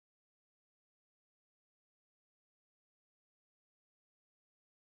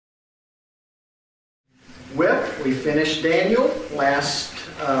We finished Daniel last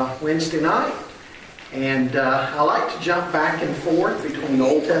Wednesday night, and I like to jump back and forth between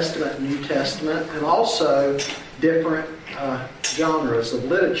Old Testament and New Testament, and also different genres of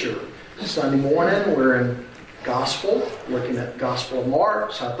literature. Sunday morning we're in Gospel, looking at the Gospel of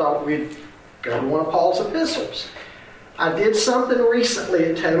Mark, so I thought we'd go to one of Paul's epistles. I did something recently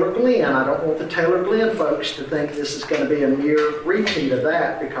at Taylor Glenn. I don't want the Taylor Glenn folks to think this is going to be a mere repeat of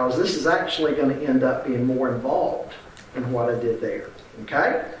that, because this is actually going to end up being more involved in what I did there.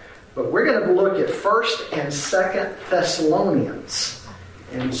 Okay? But we're going to look at 1st and 2nd Thessalonians.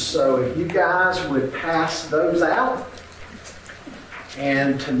 And so if you guys would pass those out.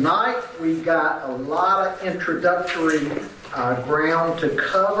 And tonight we've got a lot of introductory ground to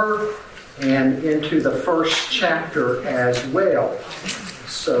cover, and into the first chapter as well.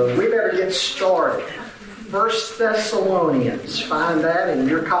 So we better get started. 1 Thessalonians. Find that in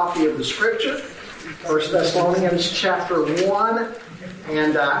your copy of the Scripture. 1 Thessalonians chapter 1.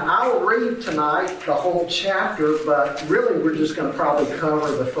 And I'll read tonight the whole chapter, but really we're just going to probably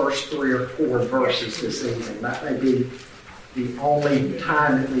cover the first 3 or 4 verses this evening. That may be the only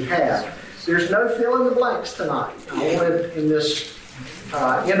time that we have. There's no fill in the blanks tonight. I wanted in this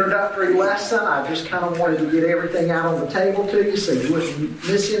introductory lesson, I just kind of wanted to get everything out on the table to you so you wouldn't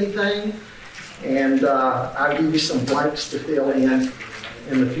miss anything. And I'll give you some blanks to fill in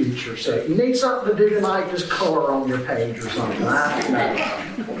the future. So if you need something to do tonight, just color on your page or something.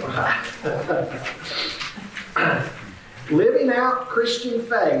 Living out Christian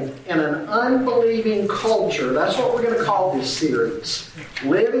faith in an unbelieving culture. That's what we're going to call this series.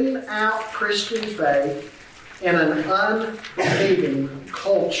 Living out Christian faith in an unbelieving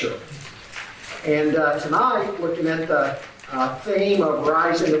culture. And tonight, looking at the theme of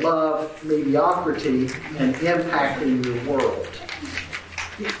rising above mediocrity and impacting your world.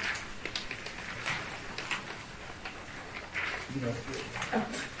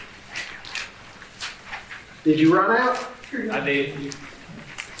 Did you run out? I did.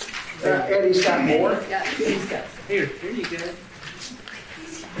 Eddie's got more. Yeah, he's got. Here you go.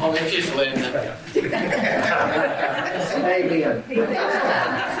 Oh, it's just letting them go. Amen. We got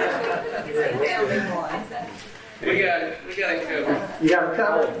it covered. You got it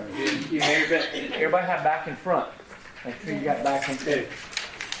covered? Everybody have back in front. Make sure you got back in front.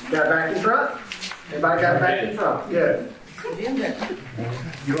 You got back in front? Everybody got back in front? Good.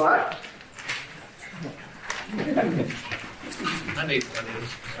 You what? I need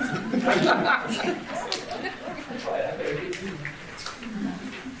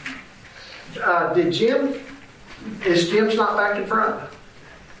is Jim's not back in front?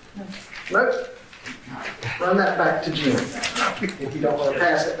 Nope. Run that back to Jim. If you don't want to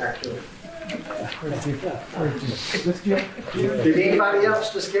pass it back to him. Did anybody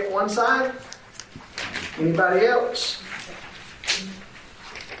else just get one side? Anybody else?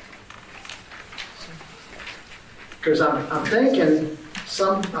 Because I'm thinking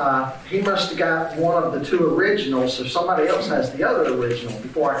he must have got one of the 2 originals, so somebody else has the other original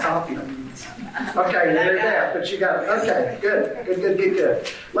before I copy them. Okay, they're there, but you got it. Okay, good.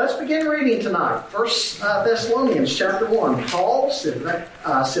 Let's begin reading tonight. 1 Thessalonians chapter 1. Paul,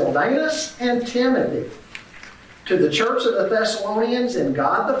 Silvanus, and Timothy. To the church of the Thessalonians in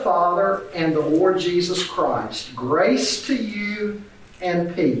God the Father and the Lord Jesus Christ, grace to you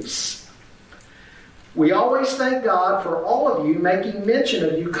and peace. We always thank God for all of you, making mention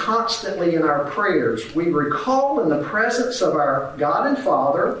of you constantly in our prayers. We recall in the presence of our God and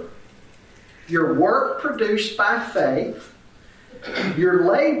Father your work produced by faith, your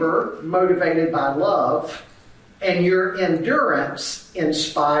labor motivated by love, and your endurance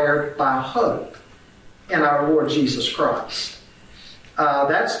inspired by hope in our Lord Jesus Christ.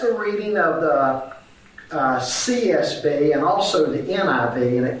 That's the reading of the CSB and also the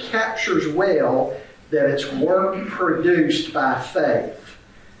NIV, and it captures well that it's work produced by faith,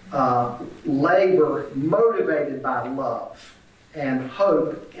 labor motivated by love, and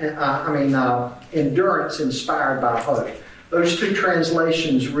hope, endurance inspired by hope. Those 2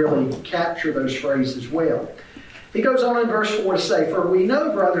 translations really capture those phrases well. He goes on in verse 4 to say, "For we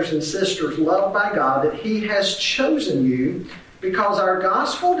know, brothers and sisters, loved by God, that He has chosen you, because our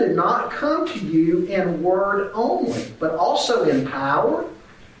gospel did not come to you in word only, but also in power,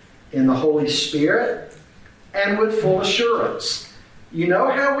 in the Holy Spirit, and with full assurance. You know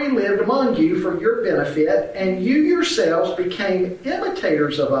how we lived among you for your benefit, and you yourselves became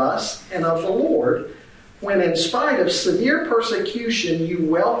imitators of us and of the Lord, when in spite of severe persecution you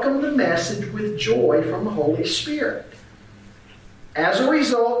welcomed the message with joy from the Holy Spirit. As a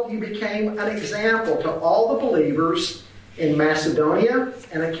result, you became an example to all the believers in Macedonia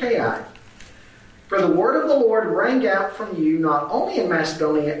and Achaia. For the word of the Lord rang out from you not only in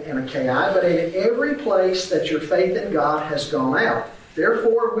Macedonia and Achaia, but in every place that your faith in God has gone out.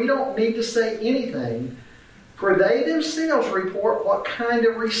 Therefore, we don't need to say anything, for they themselves report what kind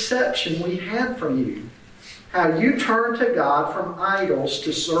of reception we had from you, how you turned to God from idols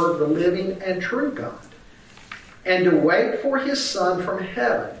to serve the living and true God, and to wait for his Son from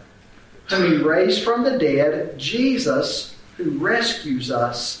heaven, whom he raised from the dead, Jesus, who rescues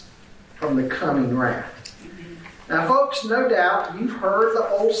us from the coming wrath. Now, folks, no doubt you've heard the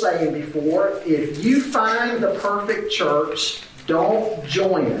old saying before, if you find the perfect church, don't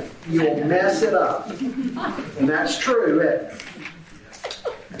join it. You'll mess it up. And that's true, isn't it?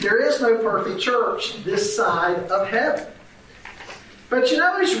 There is no perfect church this side of heaven. But you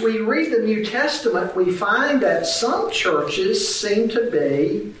know, as we read the New Testament, we find that some churches seem to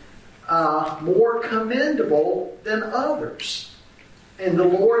be more commendable than others. And the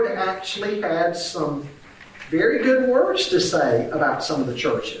Lord actually had some very good words to say about some of the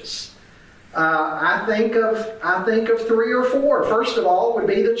churches. I think of 3 or 4. First of all would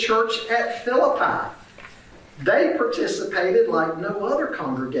be the church at Philippi. They participated like no other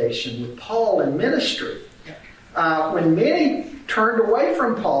congregation with Paul in ministry. When many turned away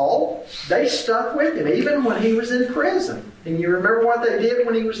from Paul, they stuck with him, even when he was in prison. And you remember what they did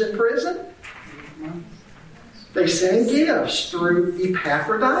when he was in prison? They sent him gifts through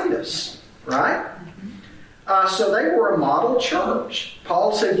Epaphroditus, right? So they were a model church.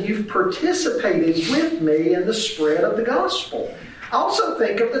 Paul said, you've participated with me in the spread of the gospel. I also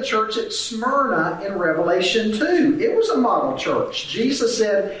think of the church at Smyrna in Revelation 2. It was a model church. Jesus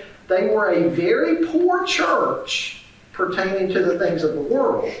said they were a very poor church pertaining to the things of the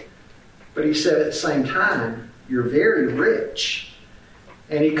world. But he said at the same time, you're very rich.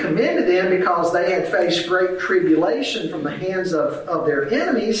 And he commended them because they had faced great tribulation from the hands of their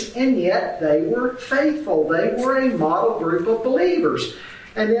enemies, and yet they were faithful. They were a model group of believers.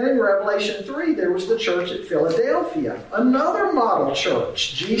 And then in Revelation 3, there was the church at Philadelphia, another model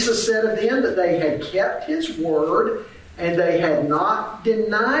church. Jesus said of them that they had kept his word and they had not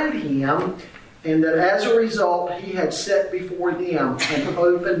denied him, and that as a result, he had set before them an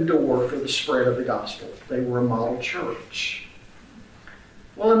open door for the spread of the gospel. They were a model church.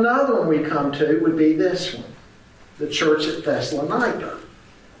 Well, another one we come to would be this one, the church at Thessalonica.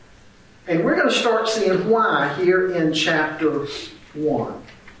 And we're going to start seeing why here in chapter 1.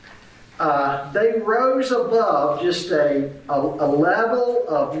 They rose above just a level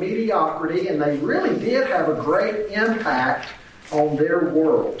of mediocrity, and they really did have a great impact on their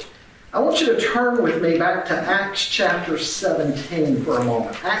world. I want you to turn with me back to Acts chapter 17 for a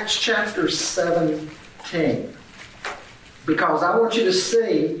moment. Acts chapter 17. Because I want you to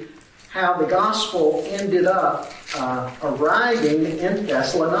see how the gospel ended up arriving in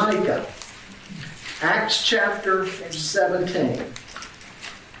Thessalonica. Acts chapter 17.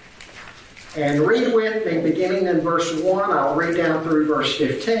 And read with me, beginning in verse 1. I'll read down through verse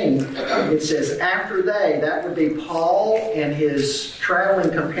 15. It says, after they, that would be Paul and his traveling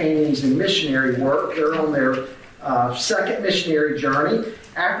companions in missionary work. They're on their second missionary journey.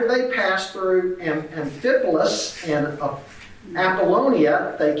 After they passed through Amphipolis and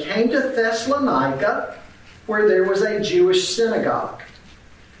Apollonia, they came to Thessalonica, where there was a Jewish synagogue.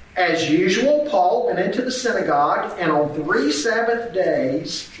 As usual, Paul went into the synagogue and on 3 Sabbath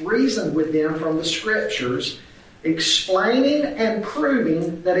days reasoned with them from the Scriptures, explaining and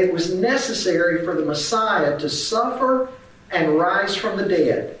proving that it was necessary for the Messiah to suffer and rise from the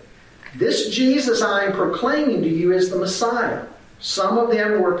dead. This Jesus I am proclaiming to you is the Messiah. Some of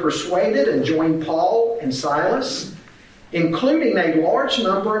them were persuaded and joined Paul and Silas, including a large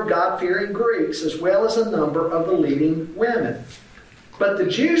number of God-fearing Greeks as well as a number of the leading women. But the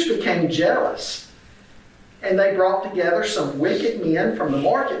Jews became jealous, and they brought together some wicked men from the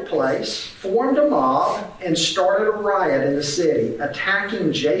marketplace, formed a mob, and started a riot in the city.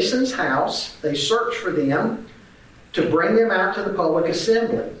 Attacking Jason's house, they searched for them to bring them out to the public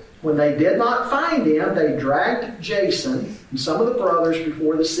assembly. When they did not find them, they dragged Jason and some of the brothers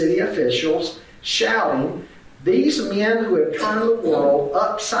before the city officials, shouting, these men who have turned the world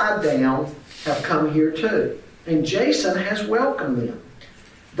upside down have come here too, and Jason has welcomed them.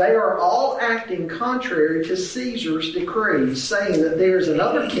 They are all acting contrary to Caesar's decrees, saying that there is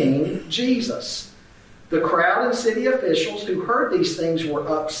another king, Jesus. The crowd and city officials who heard these things were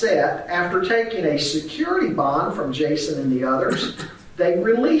upset. After taking a security bond from Jason and the others, they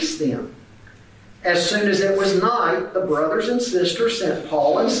released them. As soon as it was night, the brothers and sisters sent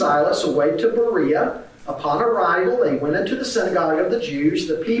Paul and Silas away to Berea, Upon arrival, they went into the synagogue of the Jews.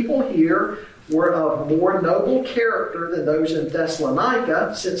 The people here were of more noble character than those in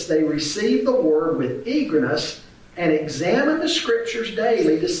Thessalonica, since they received the word with eagerness and examined the Scriptures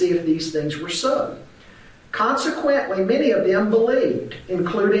daily to see if these things were so. Consequently, many of them believed,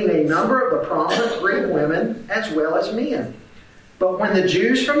 including a number of the prominent Greek women as well as men. But when the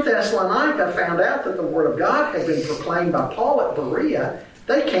Jews from Thessalonica found out that the word of God had been proclaimed by Paul at Berea,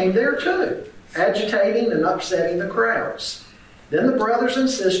 they came there too, agitating and upsetting the crowds. Then the brothers and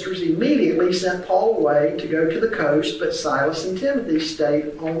sisters immediately sent Paul away to go to the coast, but Silas and Timothy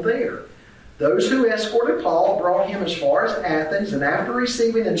stayed on there. Those who escorted Paul brought him as far as Athens, and after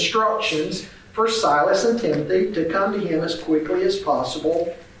receiving instructions for Silas and Timothy to come to him as quickly as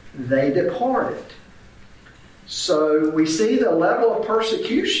possible, they departed. So we see the level of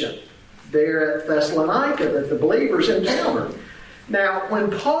persecution there at Thessalonica that the believers encountered. Now,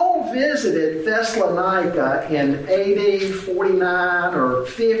 when Paul visited Thessalonica in AD 49 or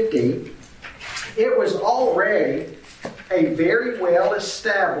 50, it was already a very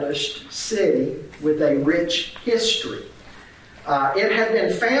well-established city with a rich history. It had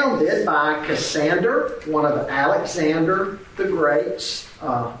been founded by Cassander, one of Alexander the Great's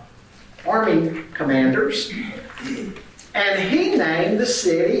army commanders, and he named the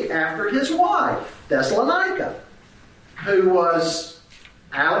city after his wife, Thessalonica, who was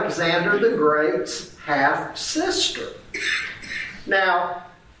Alexander the Great's half-sister. Now,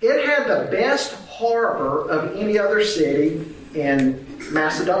 it had the best harbor of any other city in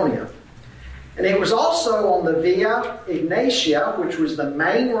Macedonia. And it was also on the Via Egnatia, which was the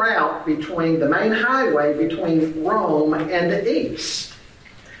main route the main highway between Rome and the east.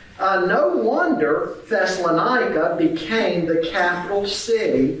 No wonder Thessalonica became the capital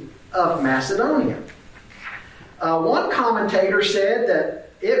city of Macedonia. One commentator said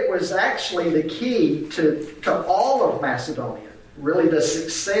that it was actually the key to all of Macedonia, really the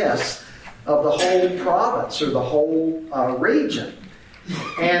success of the whole province or the whole region.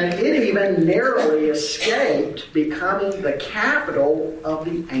 And it even narrowly escaped becoming the capital of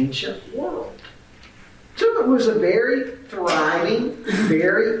the ancient world. So it was a very thriving,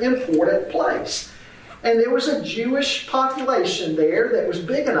 very important place. And there was a Jewish population there that was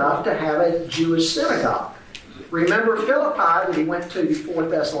big enough to have a Jewish synagogue. Remember Philippi that he went to before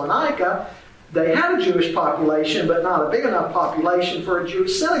Thessalonica, they had a Jewish population, but not a big enough population for a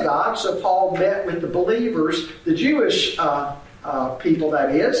Jewish synagogue. So Paul met with the believers, the Jewish people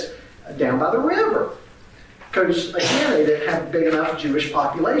that is, down by the river. Because, again, they didn't have a big enough Jewish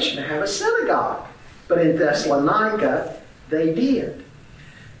population to have a synagogue. But in Thessalonica, they did.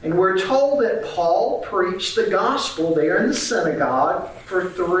 And we're told that Paul preached the gospel there in the synagogue for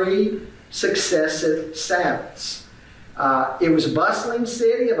 3 successive Sabbaths. It was a bustling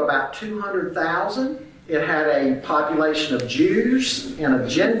city of about 200,000. It had a population of Jews and of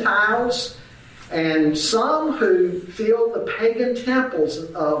Gentiles, and some who filled the pagan temples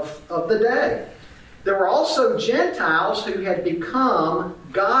of the day. There were also Gentiles who had become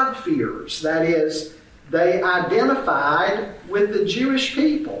God-fearers. That is, they identified with the Jewish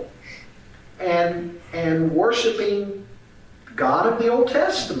people and worshiping God of the Old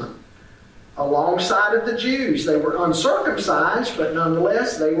Testament alongside of the Jews. They were uncircumcised, but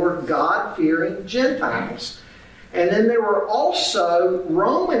nonetheless they were God-fearing Gentiles. And then there were also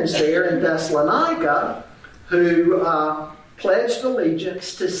Romans there in Thessalonica who pledged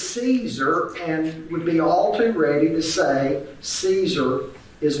allegiance to Caesar and would be all too ready to say, Caesar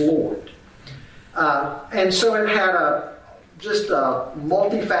is Lord. And so it had just a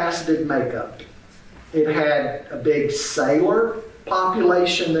multifaceted makeup. It had a big sailor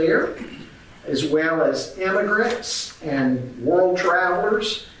population there, as well as immigrants and world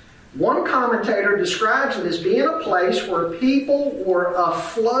travelers. One commentator describes it as being a place where people were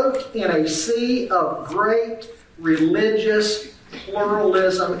afloat in a sea of great religious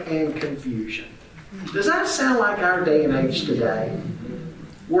pluralism and confusion. Does that sound like our day and age today?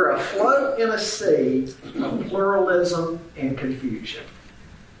 We're afloat in a sea of pluralism and confusion.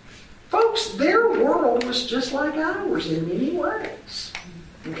 Folks, their world was just like ours in many ways.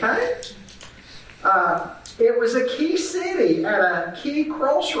 Okay? It was a key city at a key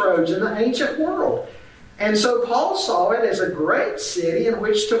crossroads in the ancient world. And so Paul saw it as a great city in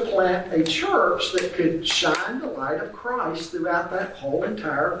which to plant a church that could shine the light of Christ throughout that whole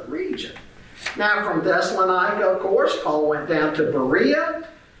entire region. Now, from Thessalonica, of course, Paul went down to Berea,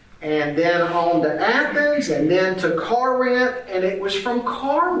 and then on to Athens, and then to Corinth, and it was from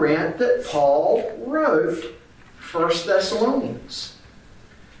Corinth that Paul wrote 1 Thessalonians.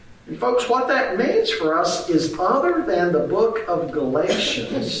 And folks, what that means for us is other than the book of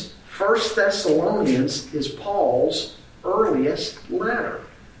Galatians, 1 Thessalonians is Paul's earliest letter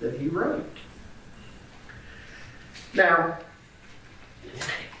that he wrote. Now,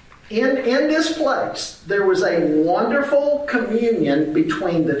 in this place, there was a wonderful communion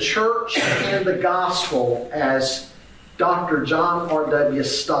between the church and the gospel, as Dr. John R.W.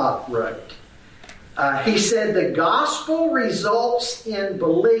 Stott wrote. He said, the gospel results in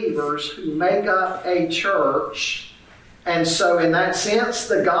believers who make up a church. And so in that sense,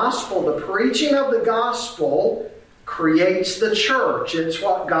 the gospel, the preaching of the gospel, creates the church. It's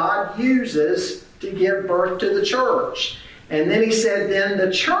what God uses to give birth to the church. And then he said, then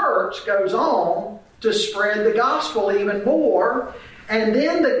the church goes on to spread the gospel even more. And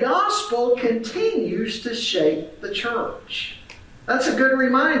then the gospel continues to shape the church. That's a good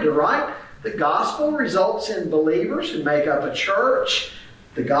reminder, right? The gospel results in believers who make up a church.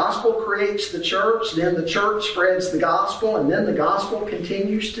 The gospel creates the church. Then the church spreads the gospel. And then the gospel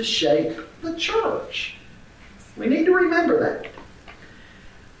continues to shape the church. We need to remember that.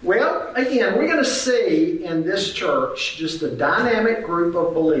 Well, again, we're going to see in this church just a dynamic group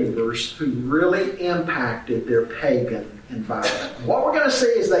of believers who really impacted their pagan environment. What we're going to see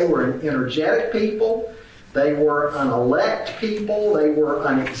is they were an energetic people, they were an elect people, they were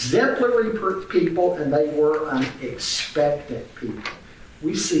an exemplary people, and they were an expectant people.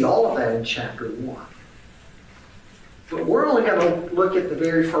 We see all of that in chapter 1. But we're only going to look at the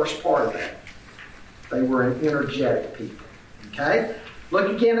very first part of that. They were an energetic people. Okay? Look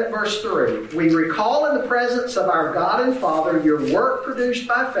again at verse 3. We recall in the presence of our God and Father your work produced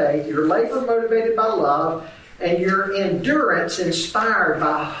by faith, your labor motivated by love, and your endurance inspired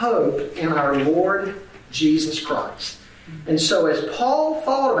by hope in our Lord Jesus Christ. And so as Paul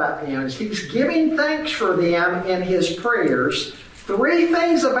thought about them, as he's giving thanks for them in his prayers, three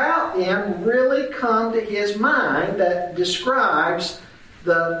things about them really come to his mind that describes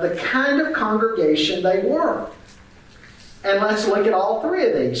the kind of congregation they were. And let's look at all three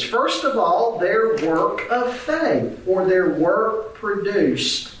of these. First of all, their work of faith, or their work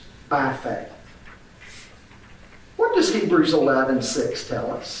produced by faith. What does Hebrews 11:6 tell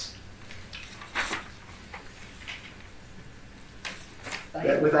us?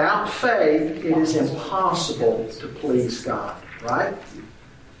 That without faith, it is impossible to please God, right?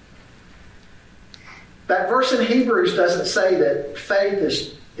 That verse in Hebrews doesn't say that faith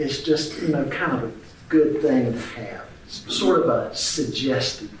is just, kind of a good thing to have. It's sort of a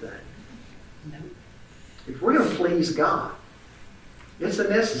suggested thing. No. If we're going to please God, it's a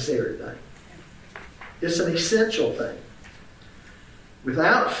necessary thing. It's an essential thing.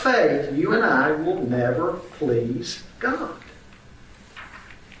 Without faith, you and I will never please God.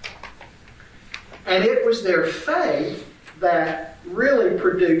 And it was their faith that really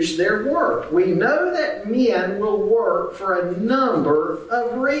produced their work. We know that men will work for a number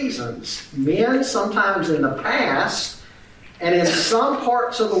of reasons. Men, sometimes in the past, and in some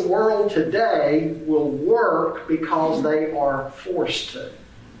parts of the world today, will work because they are forced to.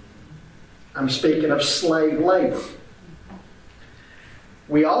 I'm speaking of slave labor.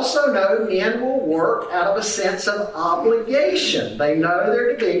 We also know men will work out of a sense of obligation. They know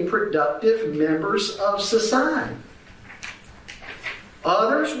they're to be productive members of society.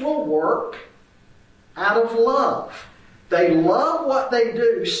 Others will work out of love. They love what they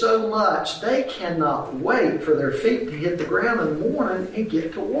do so much they cannot wait for their feet to hit the ground in the morning and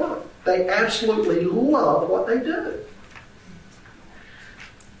get to work. They absolutely love what they do.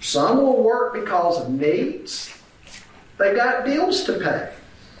 Some will work because of needs. They got bills to pay.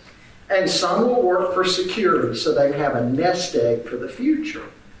 And some will work for security so they have a nest egg for the future.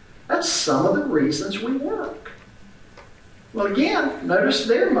 That's some of the reasons we work. Well, again, notice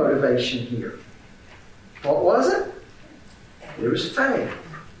their motivation here. What was it? It was faith.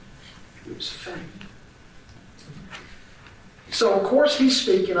 It was faith. So, of course, he's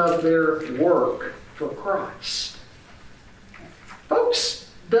speaking of their work for Christ. Folks,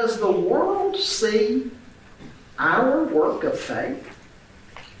 does the world see our work of faith?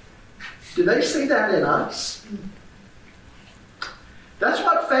 Do they see that in us? That's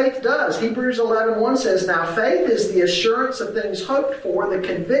what faith does. Hebrews 11:1 says, now faith is the assurance of things hoped for, the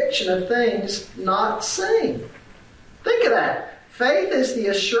conviction of things not seen. Think of that. Faith is the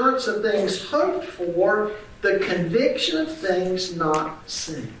assurance of things hoped for, the conviction of things not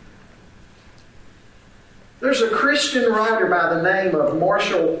seen. There's a Christian writer by the name of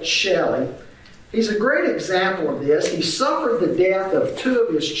Marshall Shelley. He's a great example of this. He suffered the death of two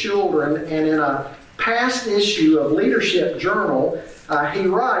of his children, and in a past issue of Leadership Journal, he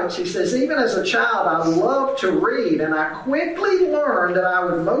writes, he says, even as a child, I loved to read, and I quickly learned that I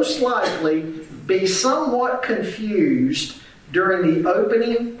would most likely be somewhat confused during the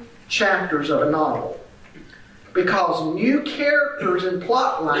opening chapters of a novel, because new characters and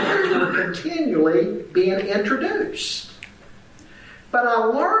plot lines were continually being introduced. But I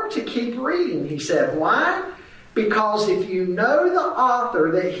learned to keep reading, he said. Why? Because if you know the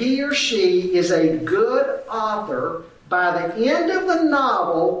author, that he or she is a good author, by the end of the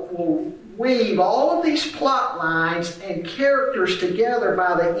novel will weave all of these plot lines and characters together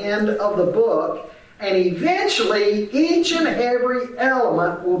by the end of the book, and eventually each and every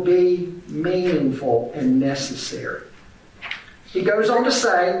element will be meaningful and necessary. He goes on to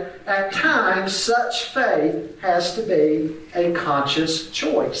say, at times such faith has to be a conscious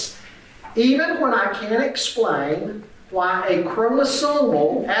choice. Even when I can't explain why a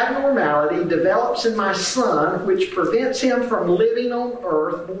chromosomal abnormality develops in my son, which prevents him from living on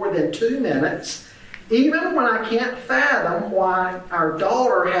earth more than 2 minutes, even when I can't fathom why our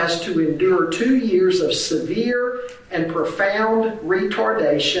daughter has to endure 2 years of severe and profound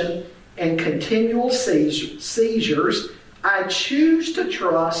retardation and continual seizures, I choose to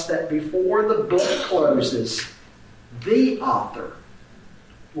trust that before the book closes, the author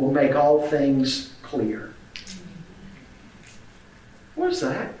will make all things clear. What is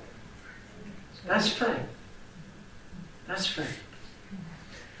that? That's faith. That's faith.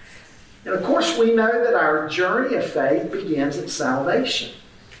 And of course, we know that our journey of faith begins at salvation.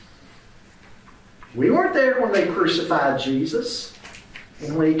 We weren't there when they crucified Jesus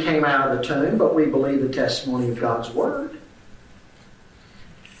and when he came out of the tomb, but we believe the testimony of God's Word.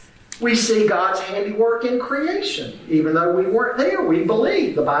 We see God's handiwork in creation. Even though we weren't there, we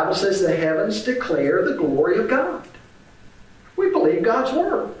believe. The Bible says the heavens declare the glory of God. We believe God's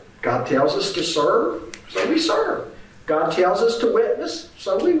Word. God tells us to serve, so we serve. God tells us to witness,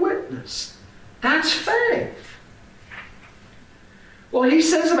 so we witness. That's faith. Well, he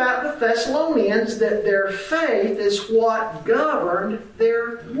says about the Thessalonians that their faith is what governed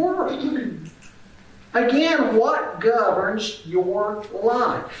their work. Again, what governs your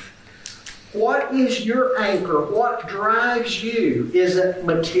life? What is your anchor? What drives you? Is it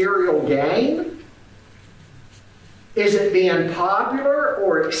material gain? Is it being popular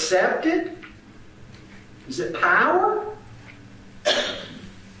or accepted? Is it power?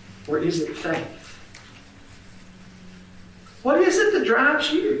 Or is it faith? What is it that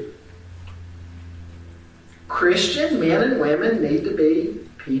drives you? Christian men and women need to be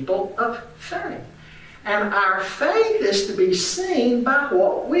people of faith. And our faith is to be seen by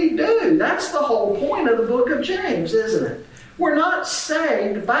what we do. That's the whole point of the book of James, isn't it? We're not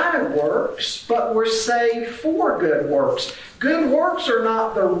saved by works, but we're saved for good works. Good works are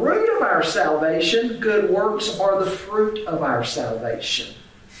not the root of our salvation. Good works are the fruit of our salvation.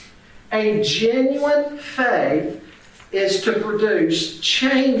 A genuine faith is to produce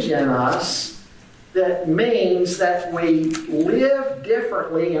change in us that means that we live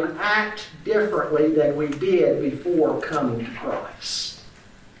differently and act differently than we did before coming to Christ.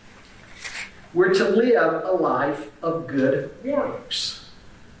 We're to live a life of good works.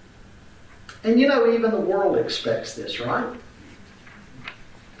 And you know, even the world expects this, right?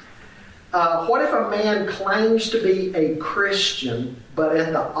 What if a man claims to be a Christian, but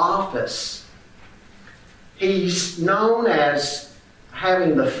at the office, he's known as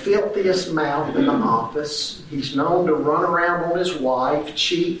having the filthiest mouth in the office. He's known to run around on his wife,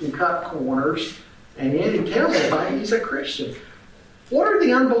 cheat and cut corners, and yet he tells everybody he's a Christian. What are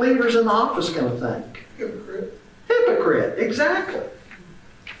the unbelievers in the office going to think? Hypocrite. Hypocrite, exactly.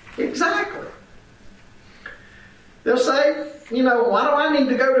 Exactly. They'll say, you know, why do I need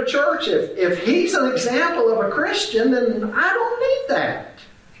to go to church? If he's an example of a Christian, then I don't need that.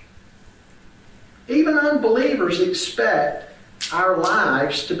 Even unbelievers expect our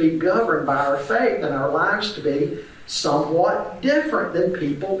lives to be governed by our faith and our lives to be somewhat different than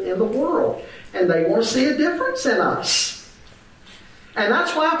people in the world. And they want to see a difference in us. And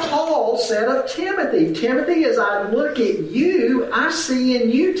that's why Paul said of Timothy, Timothy, as I look at you, I see in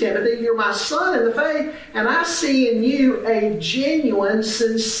you, Timothy, you're my son in the faith, and I see in you a genuine,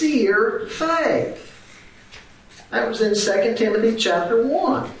 sincere faith. That was in 2 Timothy chapter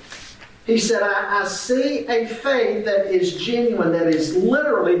 1. He said, I see a faith that is genuine, that is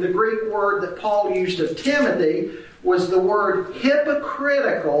literally the Greek word that Paul used of Timothy was the word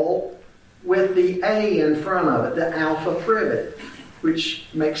hypocritical with the A in front of it, the alpha privet, which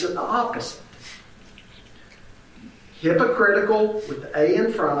makes it the opposite. Hypocritical with the A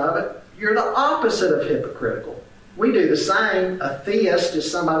in front of it, you're the opposite of hypocritical. We do the same. A theist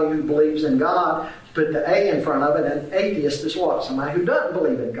is somebody who believes in God. Put the A in front of it, and atheist is what? Somebody who doesn't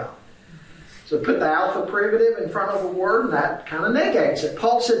believe in God. So put the alpha privative in front of a word, and that kind of negates it.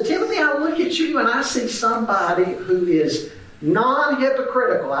 Paul said, Timothy, I look at you and I see somebody who is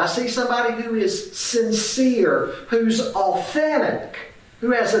Non-hypocritical. I see somebody who is sincere, who's authentic,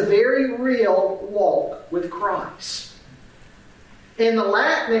 who has a very real walk with Christ. In the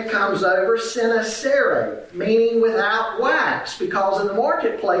Latin, it comes over sincere, meaning without wax, because in the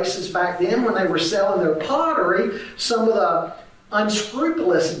marketplaces back then, when they were selling their pottery, some of the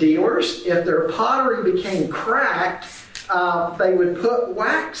unscrupulous dealers, if their pottery became cracked, they would put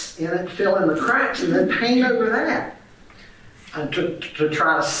wax in it, fill in the cracks, and then paint over that to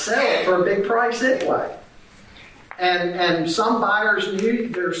try to sell it for a big price anyway. And some buyers knew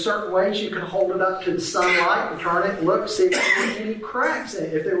there are certain ways you could hold it up to the sunlight and turn it and look, see if there were any cracks in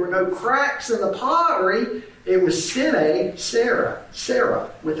it. If there were no cracks in the pottery, it was sine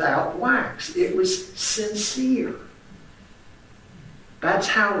cera, without wax. It was sincere. That's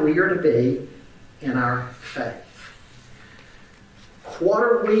how we are to be in our faith. What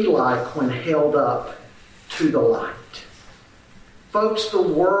are we like when held up to the light? Folks, the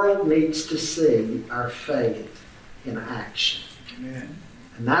world needs to see our faith in action. Amen.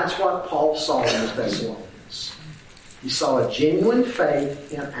 And that's what Paul saw in the Thessalonians. He saw a genuine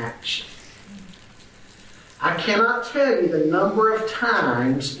faith in action. I cannot tell you the number of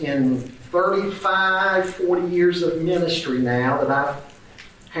times in 35, 40 years of ministry now that I've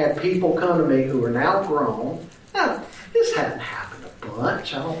had people come to me who are now grown. Now, this hadn't happened a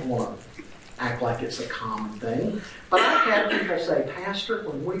bunch. I don't want to act like it's a common thing. But I've had people say, Pastor,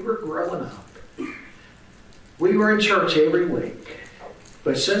 when we were growing up, we were in church every week.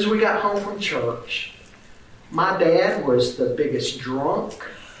 But as soon as we got home from church, my dad was the biggest drunk.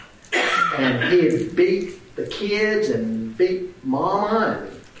 And he'd beat the kids and beat Mama.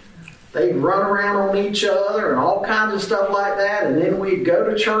 And they'd run around on each other and all kinds of stuff like that. And then we'd go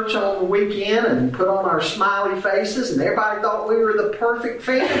to church on the weekend and put on our smiley faces. And everybody thought we were the perfect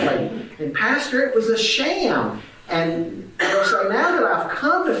family. And Pastor, it was a sham. And they'll say, now that I've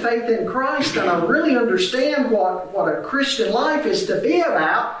come to faith in Christ and I really understand what a Christian life is to be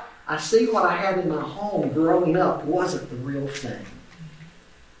about, I see what I had in my home growing up wasn't the real thing.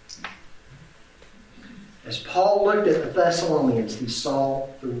 As Paul looked at the Thessalonians, he saw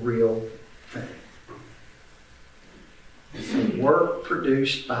the real thing. The work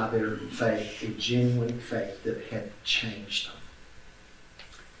produced by their faith, a genuine faith that had changed them.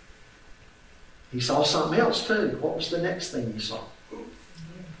 He saw something else too. What was the next thing he saw?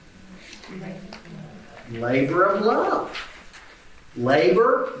 Labor of love.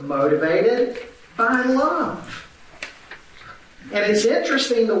 Labor motivated by love. And it's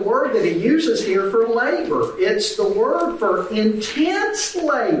interesting the word that he uses here for labor. It's the word for intense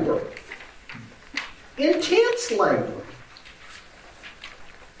labor. Intense labor.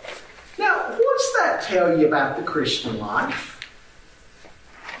 Now, what's that tell you about the Christian life?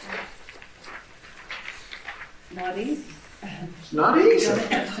 Not easy. It's not easy. You're going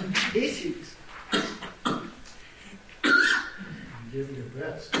to have some issues. Giving your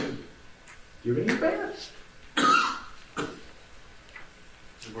best, too. Giving your best. The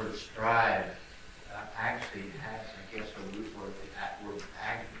word strive actually has, I guess, a root word, the word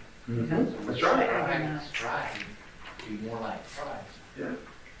agony. Mm-hmm. So That's right. Strive to be more like Christ. Yeah.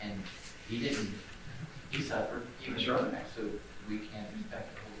 And he suffered. That's right. So we can't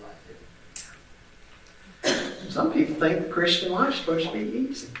expect a whole lot different. Some people think the Christian life is supposed to be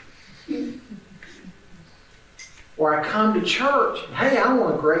easy. Or I come to church, hey, I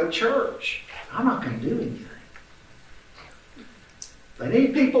want a great church. I'm not going to do anything. They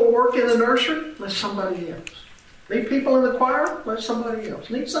need people to work in the nursery, let somebody else. Need people in the choir, let somebody else.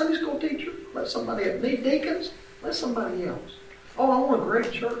 Need Sunday school teacher, let somebody else. Need deacons, let somebody else. Oh, I want a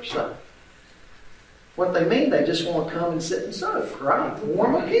great church, so. What they mean, they just want to come and sit and soak, right?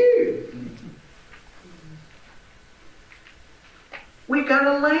 Warm a pew. We've got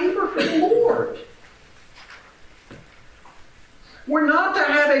to labor for the Lord. We're not to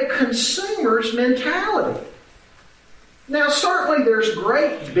have a consumer's mentality. Now, certainly there's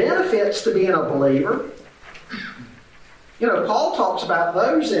great benefits to being a believer. You know, Paul talks about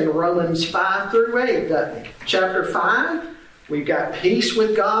those in Romans 5 through 8, doesn't he? Chapter 5, we've got peace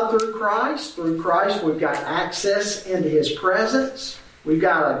with God through Christ. Through Christ, we've got access into His presence. We've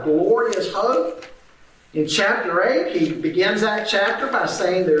got a glorious hope. In chapter 8, he begins that chapter by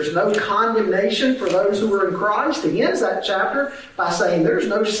saying there's no condemnation for those who are in Christ. He ends that chapter by saying there's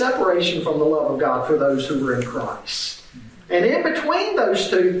no separation from the love of God for those who are in Christ. And in between those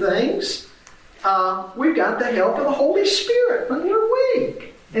two things, we've got the help of the Holy Spirit when we're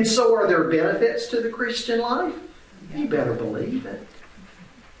weak. And so are there benefits to the Christian life? You better believe it.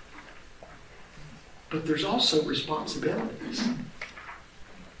 But there's also responsibilities.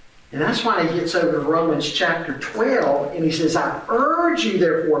 And that's why he gets over to Romans chapter 12, and he says, I urge you,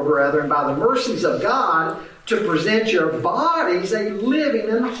 therefore, brethren, by the mercies of God, to present your bodies a living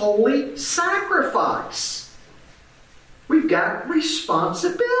and holy sacrifice. We've got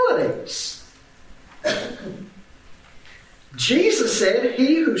responsibilities. Jesus said,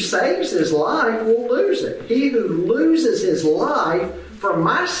 he who saves his life will lose it. He who loses his life for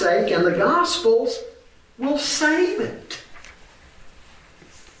my sake and the gospel's will save it.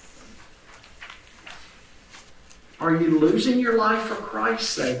 Are you losing your life for Christ's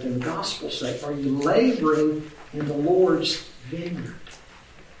sake and the gospel's sake? Are you laboring in the Lord's vineyard?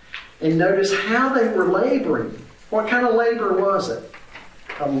 And notice how they were laboring. What kind of labor was it?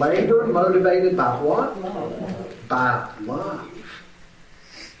 A labor motivated by what? By love.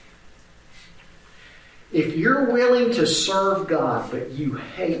 If you're willing to serve God, but you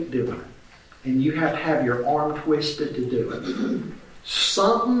hate doing it, and you have to have your arm twisted to do it,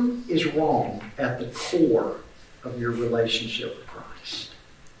 something is wrong at the core of your relationship with Christ.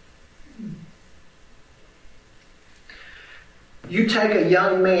 You take a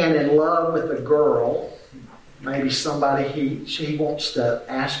young man in love with a girl, maybe somebody he wants to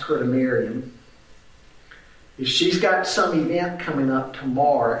ask her to marry him. If she's got some event coming up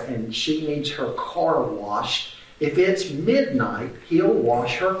tomorrow and she needs her car washed, if it's midnight, he'll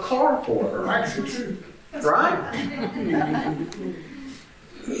wash her car for her. Right?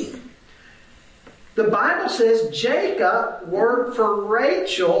 The Bible says Jacob worked for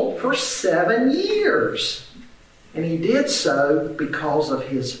Rachel for 7 years. And he did so because of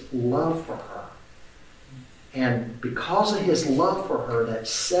his love for her. And because of his love for her, that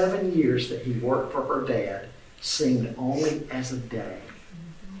 7 years that he worked for her dad seemed only as a day.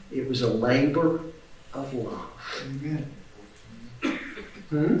 It was a labor of love. Amen. I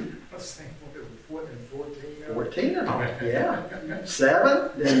was thinking, what, 14? 14 of them, yeah.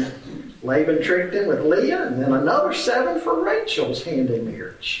 7, then Laban tricked him with Leah, and then another 7 for Rachel's hand in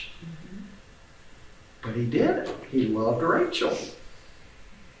marriage. But he did it. He loved Rachel.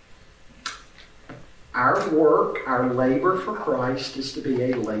 Our work, our labor for Christ is to be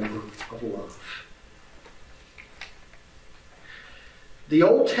a labor of love. The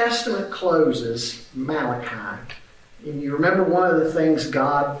Old Testament closes Malachi. And you remember one of the things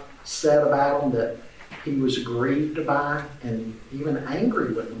God said about him that he was grieved by and even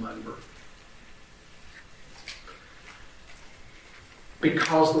angry with them over?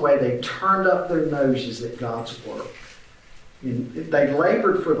 Because the way they turned up their noses at God's work. And they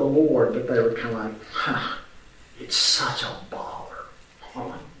labored for the Lord, but they were kind of like, it's such a bother.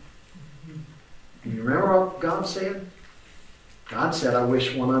 And you remember what God said? God said, I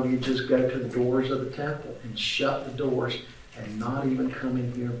wish one of you just go to the doors of the temple and shut the doors and not even come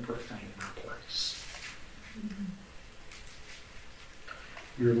in here and profane my place.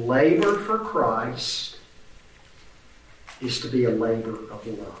 Your labor for Christ is to be a labor of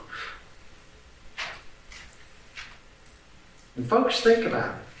love. And folks, think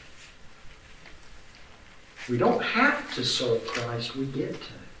about it. We don't have to serve Christ, we get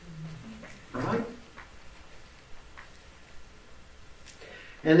to. Right?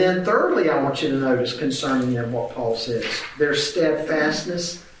 And then thirdly, I want you to notice concerning them what Paul says. Their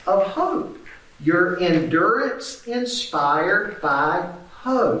steadfastness of hope. Your endurance inspired by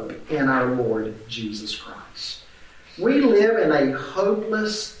hope in our Lord Jesus Christ. We live in a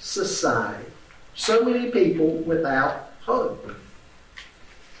hopeless society. So many people without hope.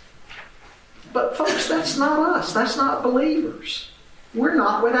 But folks, that's not us. That's not believers. We're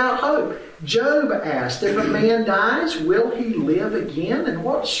not without hope. Job asked, if a man dies, will he live again? And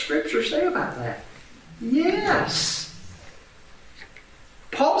what does Scripture say about that? Yes.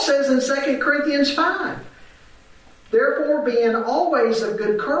 Paul says in 2 Corinthians 5, therefore, being always of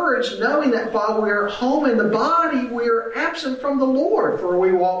good courage, knowing that while we are at home in the body, we are absent from the Lord, for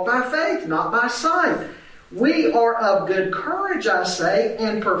we walk by faith, not by sight. We are of good courage, I say,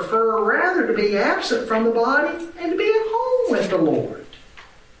 and prefer rather to be absent from the body and to be at home with the Lord.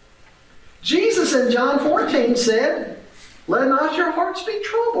 Jesus in John 14 said, let not your hearts be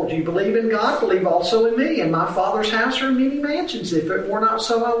troubled. You believe in God, believe also in me. In my Father's house are many mansions. If it were not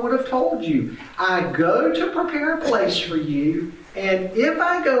so, I would have told you. I go to prepare a place for you, and if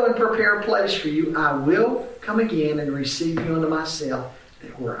I go and prepare a place for you, I will come again and receive you unto myself,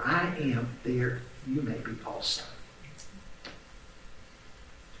 that where I am, there you may be also.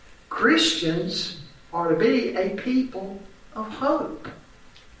 Christians are to be a people of hope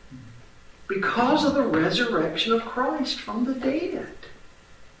because of the resurrection of Christ from the dead.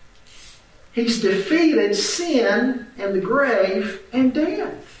 He's defeated sin and the grave and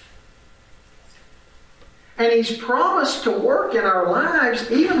death. And He's promised to work in our lives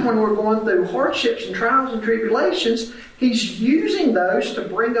even when we're going through hardships and trials and tribulations. He's using those to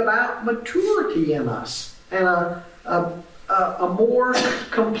bring about maturity in us and a more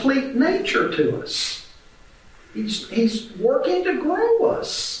complete nature to us. He's working to grow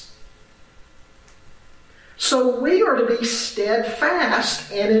us. So we are to be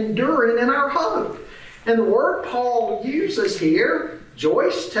steadfast and enduring in our hope. And the word Paul uses here,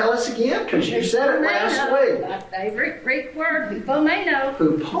 Joyce, tell us again, because you said it last week. My favorite Greek word, hupomeno.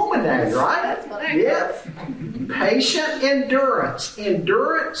 Hupomene, right? That's what I Yes. Patient endurance.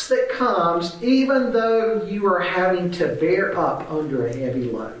 Endurance that comes even though you are having to bear up under a heavy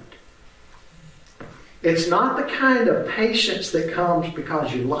load. It's not the kind of patience that comes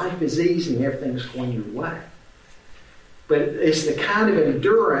because your life is easy and everything's going your way. But it's the kind of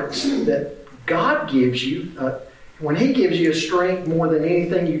endurance that God gives you. When He gives you a strength more than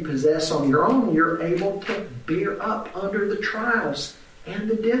anything you possess on your own, you're able to bear up under the trials and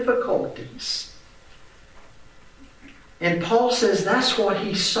the difficulties. And Paul says that's what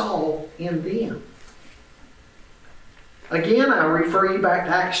he saw in them. Again, I refer you back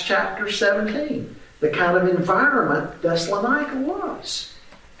to Acts chapter 17, the kind of environment Thessalonica was.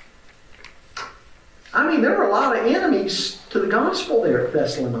 I mean, there were a lot of enemies to the gospel there at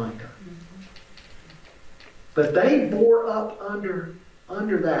Thessalonica. But they bore up under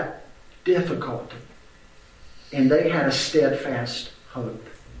that difficulty. And they had a steadfast hope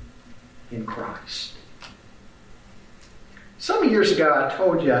in Christ. Some years ago I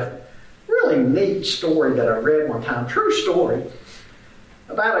told you a really neat story that I read one time, true story,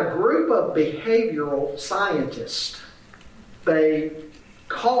 about a group of behavioral scientists. They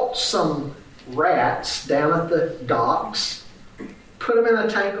caught some rats down at the docks, put them in a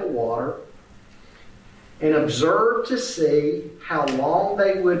tank of water, and observed to see how long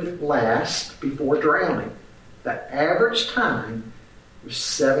they would last before drowning. The average time was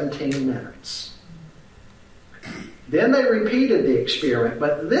 17 minutes. Then they repeated the experiment,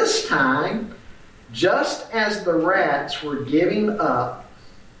 but this time, just as the rats were giving up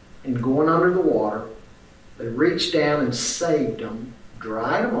and going under the water, they reached down and saved them,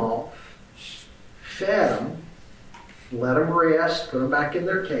 dried them off, fed them, let them rest, put them back in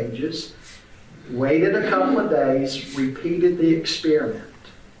their cages, waited a couple of days, repeated the experiment.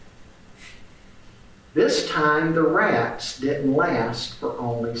 This time the rats didn't last for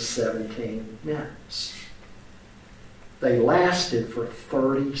only 17 minutes. They lasted for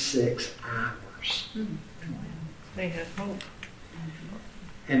 36 hours. They had hope.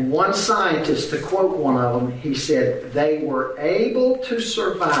 And one scientist, to quote one of them, he said, they were able to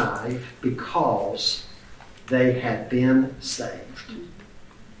survive because they had been saved.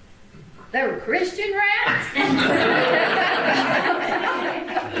 They were Christian rats?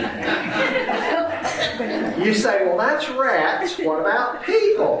 You say, well, that's rats. What about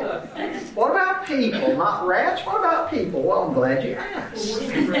people? What about people? Not rats. What about people? Well, I'm glad you asked.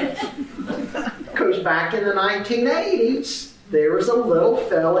 Because back in the 1980s, there was a little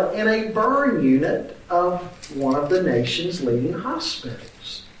fella in a burn unit of one of the nation's leading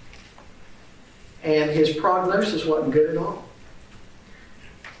hospitals. And his prognosis wasn't good at all.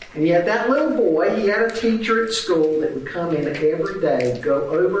 And yet that little boy, he had a teacher at school that would come in every day, go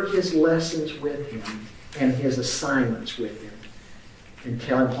over his lessons with him and his assignments with him and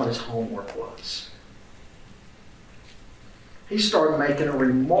tell him what his homework was. He started making a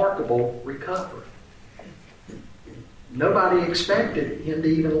remarkable recovery. Nobody expected him to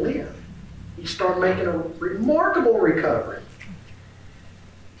even live. He started making a remarkable recovery.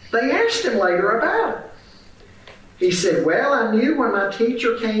 They asked him later about it. He said, well, I knew when my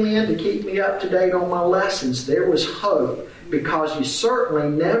teacher came in to keep me up to date on my lessons, there was hope, because you certainly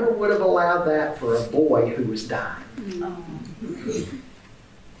never would have allowed that for a boy who was dying.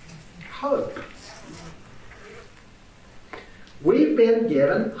 Hope. We've been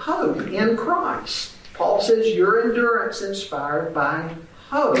given hope in Christ. Paul says your endurance inspired by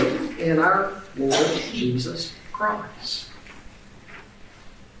hope in our Lord Jesus Christ.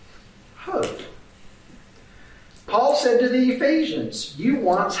 Hope. Paul said to the Ephesians, you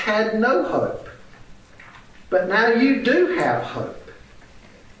once had no hope, but now you do have hope.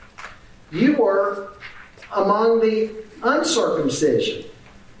 You were among the uncircumcision,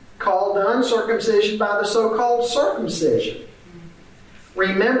 called the uncircumcision by the so-called circumcision.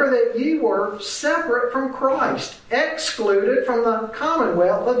 Remember that you were separate from Christ, excluded from the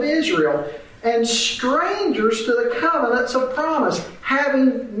commonwealth of Israel, and strangers to the covenants of promise,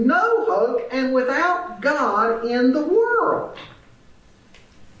 having no hope and without God in the world.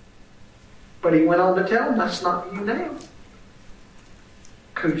 But he went on to tell them, that's not you now.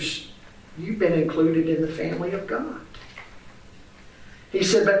 Because You've been included in the family of God. He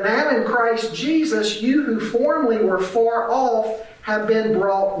said, but now in Christ Jesus, you who formerly were far off have been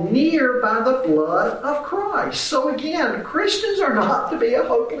brought near by the blood of Christ. So again, Christians are not to be a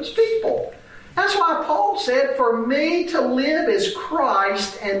hopeless people. That's why Paul said, for me to live is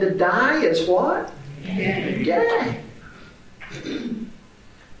Christ and to die is what? Gain.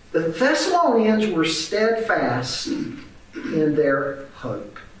 The Thessalonians were steadfast in their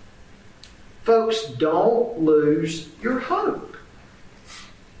hope. Folks, don't lose your hope.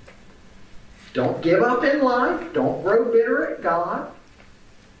 Don't give up in life. Don't grow bitter at God.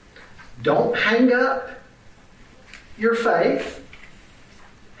 Don't hang up your faith.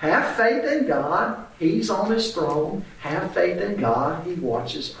 Have faith in God. He's on His throne. Have faith in God. He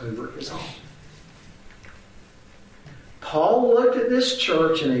watches over His own. Paul looked at this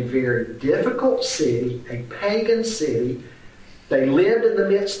church in a very difficult city, a pagan city. They lived in the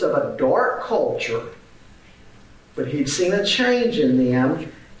midst of a dark culture, but he'd seen a change in them,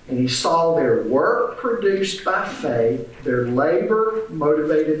 and he saw their work produced by faith, their labor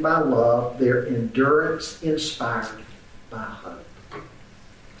motivated by love, their endurance inspired by hope.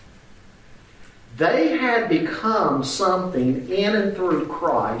 They had become something in and through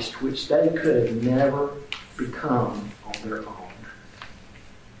Christ which they could have never become on their own.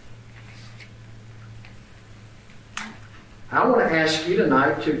 I want to ask you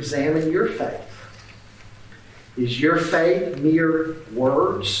tonight to examine your faith. Is your faith mere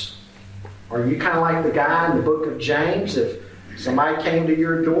words? Are you kind of like the guy in the book of James? If somebody came to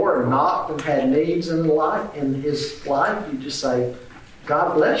your door and knocked and had needs in his life, you just say,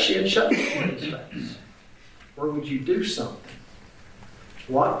 God bless you, and shut the door in his face. Or would you do something?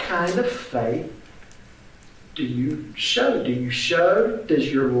 What kind of faith do you show?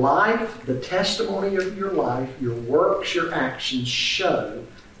 Does your life, the testimony of your life, your works, your actions show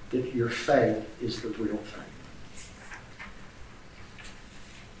that your faith is the real thing?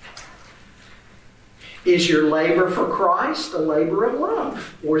 Is your labor for Christ a labor of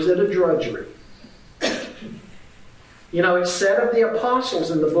love? Or is it a drudgery? You know, it's said of the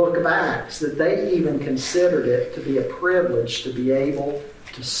apostles in the book of Acts that they even considered it to be a privilege to be able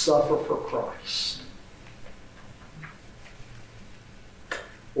to suffer for Christ.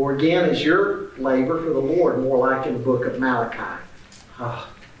 Or again, is your labor for the Lord more like in the book of Malachi? Oh,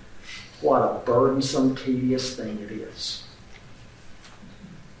 what a burdensome, tedious thing it is.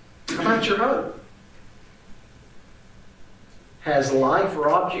 How about your hope? Has life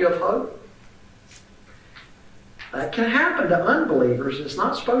robbed you of hope? That can happen to unbelievers. It's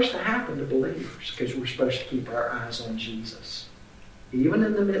not supposed to happen to believers because we're supposed to keep our eyes on Jesus. Even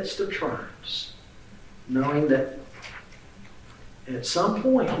in the midst of trials. Knowing that at some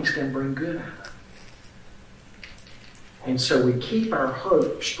point He's going to bring good out of it. And so we keep our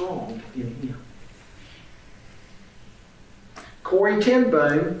hope strong in Him. Corrie ten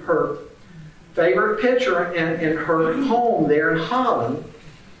Boom, her favorite picture in her home there in Holland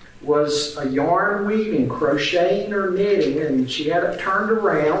was a yarn weaving, crocheting or knitting, and she had it turned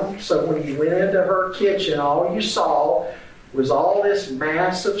around, so when you went into her kitchen, all you saw was all this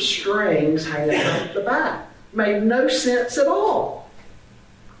mass of strings hanging out the back. Made no sense at all.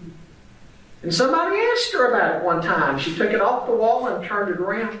 And somebody asked her about it one time. She took it off the wall and turned it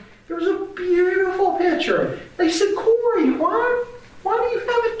around. It was a beautiful picture. They said, Corrie, why do you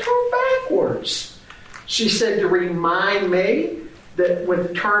have it turned backwards? She said, to remind me that when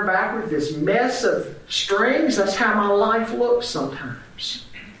it turned backward, this mess of strings, that's how my life looks sometimes.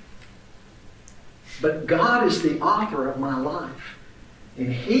 But God is the author of my life.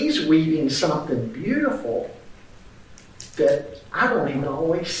 And He's weaving something beautiful that I don't even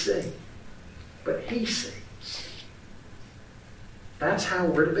always see. But He sees. That's how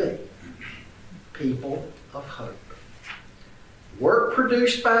we're to be. People of hope. Work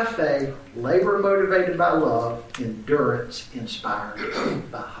produced by faith, labor motivated by love, endurance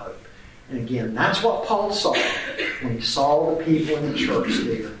inspired by hope. And again, that's what Paul saw when he saw the people in the church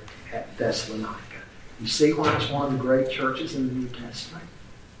there at Thessalonica. You see why it's one of the great churches in the New Testament?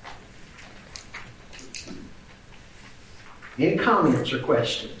 Any comments or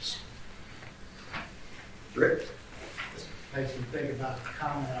questions? Rick? This makes me think about the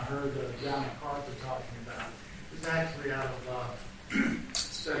comment I heard John MacArthur talking about. It's actually out of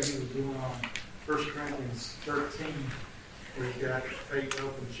study he was doing on 1 Corinthians 13, where you got faith,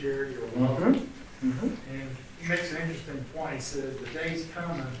 hope, and charity or love. And he makes an interesting point. He says the day's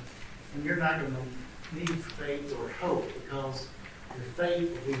coming when you're not going to need faith or hope because your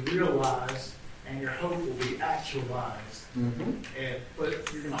faith will be realized and your hope will be actualized.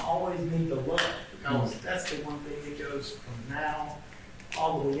 But you're going to always need the love because that's the one thing that goes from now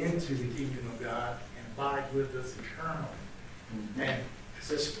all the way into the kingdom of God and abide with us eternally. And it's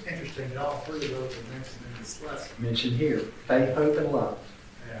just interesting that all three of those are mentioned in this lesson. Mentioned here, faith, hope, and love.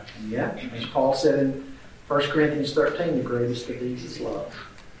 Yeah. Yeah, as Paul said in 1 Corinthians 13, the greatest of these is love.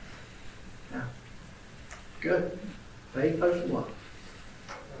 Yeah. Good. Faith, hope, and love.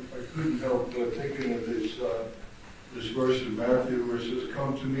 I couldn't help thinking of this verse in Matthew where it says,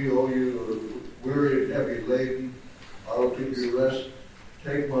 "Come to me, all you who are weary and heavy laden, I will give you rest.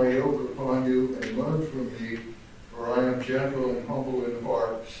 Take my yoke upon you and learn from me, for I am gentle and humble in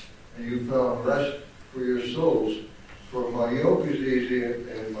heart, and you found rest for your souls. For my yoke is easy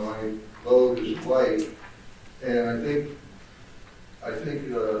and my load is light." And I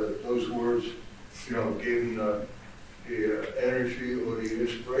think those words, gave him the energy or the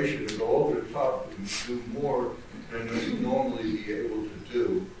inspiration to go over the top and do more than they normally be able to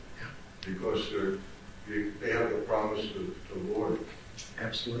do, because they have the promise of the Lord.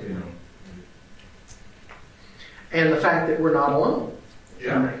 Absolutely. And the fact that we're not alone.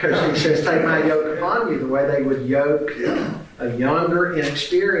 Yeah. Because he says, take my yoke upon you, the way they would yoke a younger,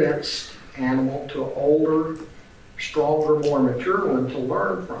 inexperienced animal to an older, stronger, more mature one to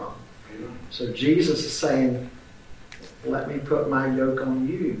learn from. Yeah. So Jesus is saying, let me put my yoke on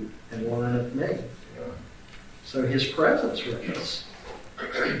you and learn of me. Yeah. So his presence with us,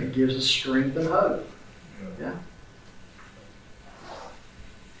 it gives us strength and hope. Yeah.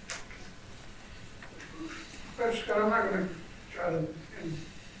 Pastor Scott, I'm not going to try to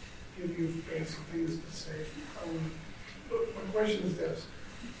give you fancy things to say. But my question is this.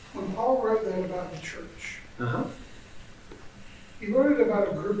 When Paul wrote that about the church, he wrote it about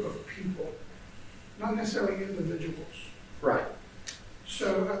a group of people, not necessarily individuals. Right.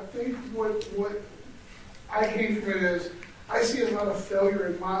 So I think what I came from it is, I see a lot of failure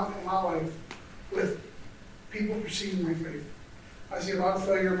in my life with people perceiving my faith. I see a lot of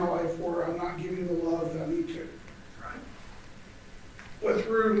failure in my life where I'm not giving the love that I need to. Right. But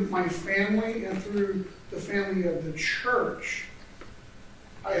through my family and through the family of the church,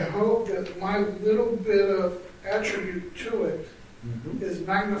 I hope that my little bit of attribute to it is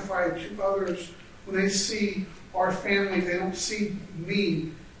magnified to others. When they see our family, they don't see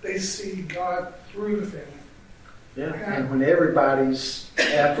me, they see God through the family. Yeah, and when everybody's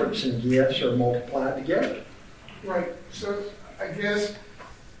efforts and gifts are multiplied together. Right. So I guess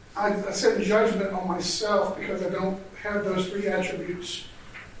I set judgment on myself because I don't have those three attributes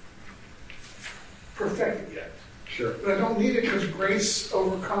perfected yet. Sure. But I don't need it because grace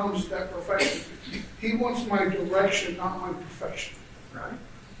overcomes that perfection. He wants my direction, not my perfection. Right.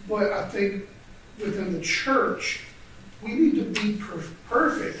 But I think within the church, we need to be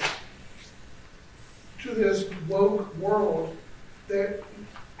perfect to this woke world that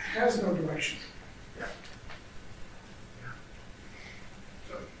has no direction. Yeah.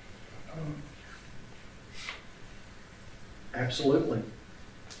 So, Absolutely.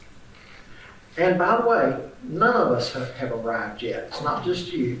 And by the way, none of us have arrived yet. It's not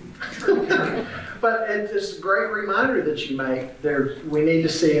just you. But it's a great reminder that you make. We need to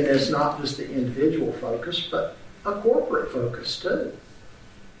see it as not just the individual focus, but a corporate focus too.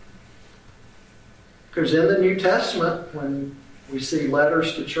 Because in the New Testament, when we see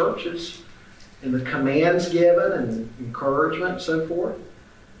letters to churches and the commands given and encouragement and so forth,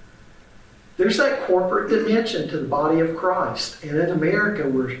 there's that corporate dimension to the body of Christ. And in America,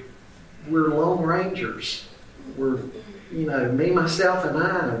 we're lone rangers. We're, me, myself, and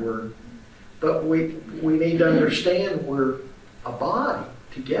I. But we need to understand we're a body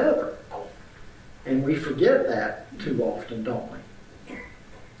together. And we forget that too often, don't we?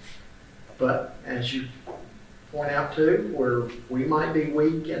 But as you point out too, where we might be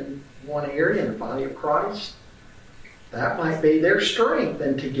weak in one area in the body of Christ, that might be their strength.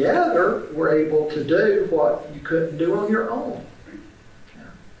 And together we're able to do what you couldn't do on your own.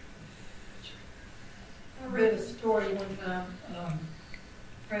 I read a story one time,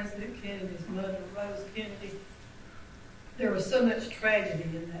 President Kennedy's mother, Rose Kennedy. There was so much tragedy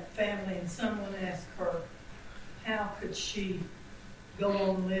in that family, and someone asked her, how could she go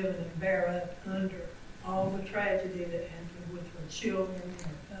on living and bear up under all the tragedy that happened with her children and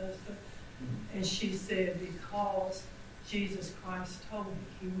her husband? And she said, because Jesus Christ told me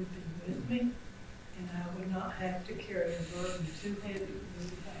he would be with me, and I would not have to carry a burden too heavy to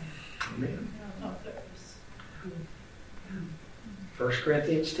move back. Amen. I thought that was good. 1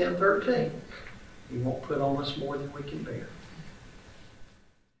 Corinthians 10:13. He won't put on us more than we can bear.